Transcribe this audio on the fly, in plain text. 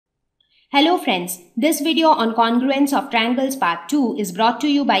Hello friends, this video on congruence of triangles part 2 is brought to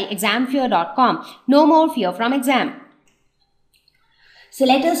you by examfear.com. No more fear from exam. So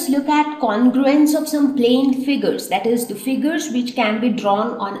let us look at congruence of some plane figures, that is the figures which can be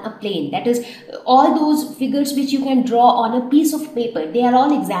drawn on a plane, that is all those figures which you can draw on a piece of paper. They are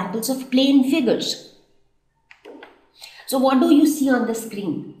all examples of plane figures. So what do you see on the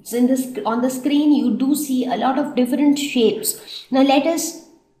screen? So on the screen you do see a lot of different shapes. Now let us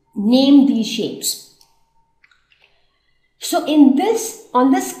name these shapes. So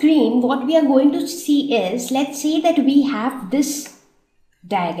on the screen, what we are going to see is, let's say that we have this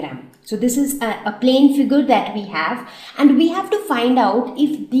diagram. So this is a plane figure that we have, and we have to find out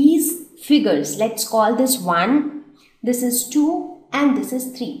if these figures, let's call this 1, this is 2, and this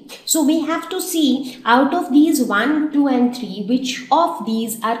is 3. So we have to see out of these 1, 2 and 3, which of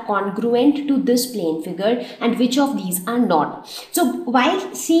these are congruent to this plane figure and which of these are not. So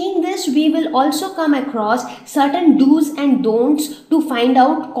while seeing this, we will also come across certain do's and don'ts to find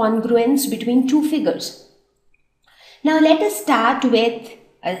out congruence between two figures. Now let us start with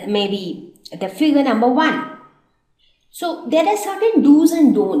maybe the figure number 1. So there are certain do's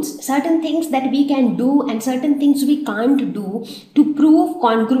and don'ts, certain things that we can do and certain things we can't do to prove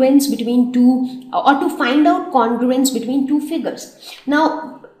congruence between two, or to find out congruence between two figures.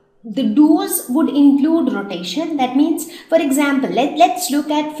 Now the do's would include rotation. That means, for example, let's look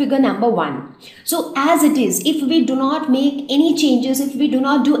at figure number 1. So as it is, if we do not make any changes, if we do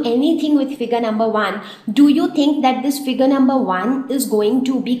not do anything with figure number 1, do you think that this figure number 1 is going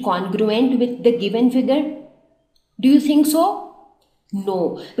to be congruent with the given figure? Do you think so?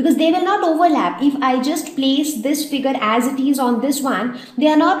 No, because they will not overlap. If I just place this figure as it is on this one, they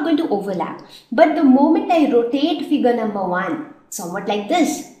are not going to overlap. But the moment I rotate figure number 1, somewhat like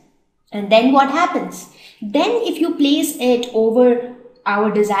this, and then what happens? Then if you place it over our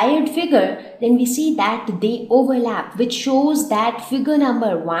desired figure, then we see that they overlap, which shows that figure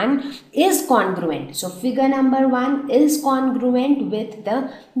number 1 is congruent. So figure number 1 is congruent with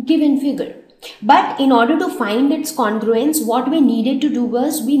the given figure. But in order to find its congruence, what we needed to do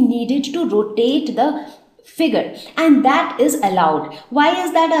was we needed to rotate the figure, and that is allowed. Why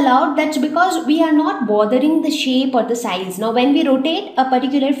is that allowed? That's because we are not bothering the shape or the size. Now when we rotate a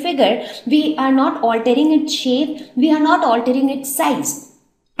particular figure, we are not altering its shape, we are not altering its size.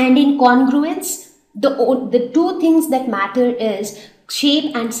 And in congruence, the two things that matter is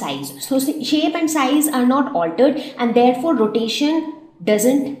shape and size. So shape and size are not altered, and therefore rotation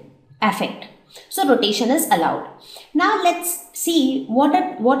doesn't affect. So rotation is allowed. Now let's see what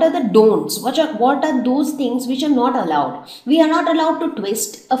are the don'ts. What are those things which are not allowed? We are not allowed to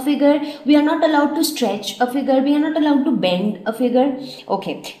twist a figure. We are not allowed to stretch a figure. We are not allowed to bend a figure.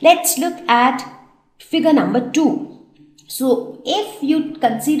 Okay, let's look at figure number 2. So if you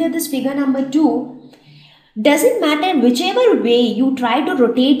consider this figure number 2, doesn't matter whichever way you try to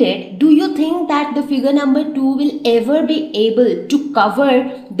rotate it, do you think that the figure number 2 will ever be able to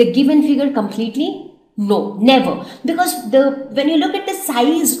cover the given figure completely? No, never. Because when you look at the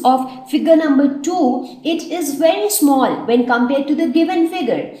size of figure number 2, it is very small when compared to the given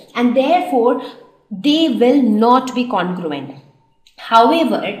figure, and therefore they will not be congruent.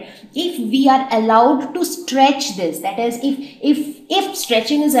 However, if we are allowed to stretch this, that is, if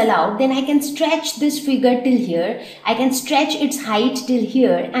stretching is allowed, then I can stretch this figure till here, I can stretch its height till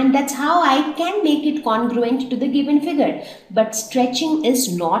here, and that's how I can make it congruent to the given figure. But stretching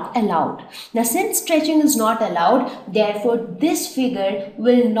is not allowed. Now since stretching is not allowed, therefore this figure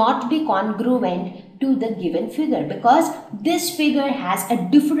will not be congruent to the given figure, because this figure has a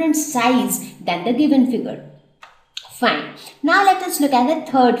different size than the given figure. Fine. Now let us look at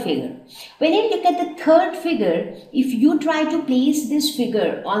the third figure. When you look at the third figure, if you try to place this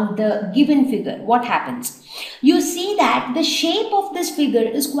figure on the given figure, what happens? You see that the shape of this figure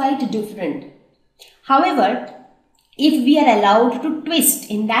is quite different. However, if we are allowed to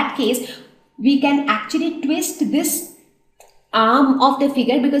twist, in that case, we can actually twist this arm of the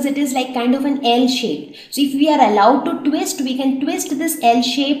figure, because it is like kind of an L shape. So if we are allowed to twist, we can twist this L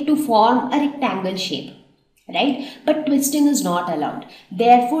shape to form a rectangle shape. Right? But twisting is not allowed.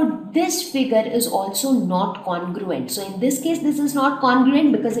 Therefore, this figure is also not congruent. So in this case, this is not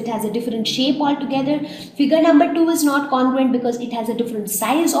congruent because it has a different shape altogether. Figure number 2 is not congruent because it has a different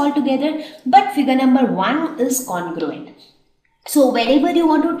size altogether. But figure number 1 is congruent. So whenever you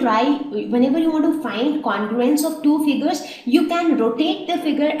want to find congruence of two figures, you can rotate the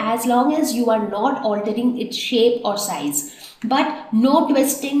figure as long as you are not altering its shape or size. But no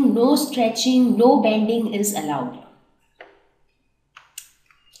twisting, no stretching, no bending is allowed.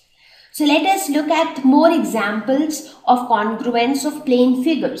 So let us look at more examples of congruence of plane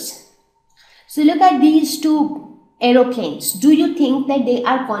figures. So look at these two aeroplanes. Do you think that they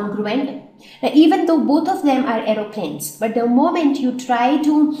are congruent? Now, even though both of them are aeroplanes, but the moment you try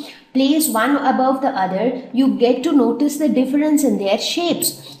to place one above the other, you get to notice the difference in their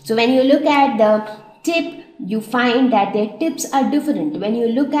shapes. So when you look at the tip, you find that their tips are different. When you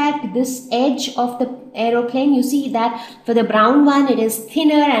look at this edge of the aeroplane, you see that for the brown one it is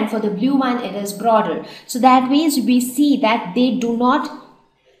thinner and for the blue one it is broader. So that ways we see that they do not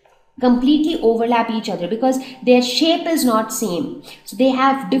completely overlap each other because their shape is not same. So they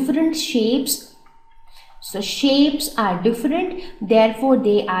have different shapes. So shapes are different, therefore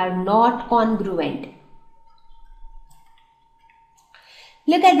they are not congruent.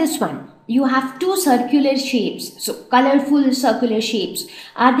 Look at this one. You have two circular shapes, so colorful circular shapes.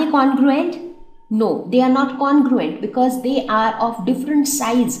 Are they congruent? No, they are not congruent because they are of different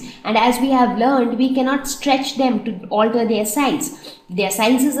size, and as we have learned, we cannot stretch them to alter their size. Their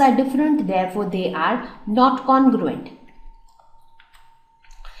sizes are different, therefore they are not congruent.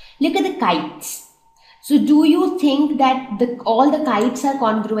 Look at the kites. So do you think that all the kites are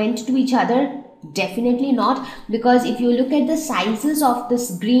congruent to each other? Definitely not, because if you look at the sizes of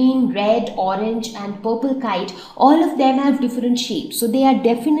this green, red, orange and purple kite, all of them have different shapes, so they are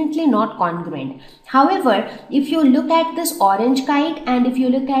definitely not congruent. However, if you look at this orange kite and if you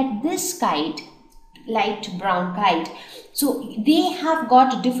look at this kite, light brown kite, so they have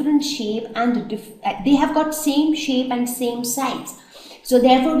got different shape and they have got same shape and same size. So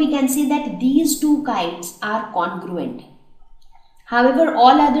therefore we can say that these two kites are congruent. However,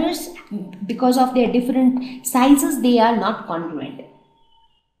 all others, because of their different sizes, they are not congruent.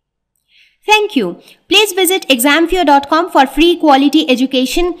 Thank you. Please visit examfear.com for free quality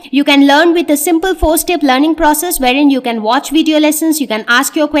education. You can learn with a simple 4-step learning process wherein you can watch video lessons, you can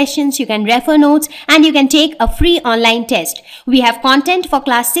ask your questions, you can refer notes, and you can take a free online test. We have content for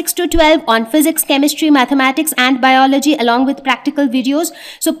class 6 to 12 on physics, chemistry, mathematics, and biology along with practical videos.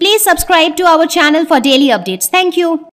 So please subscribe to our channel for daily updates. Thank you.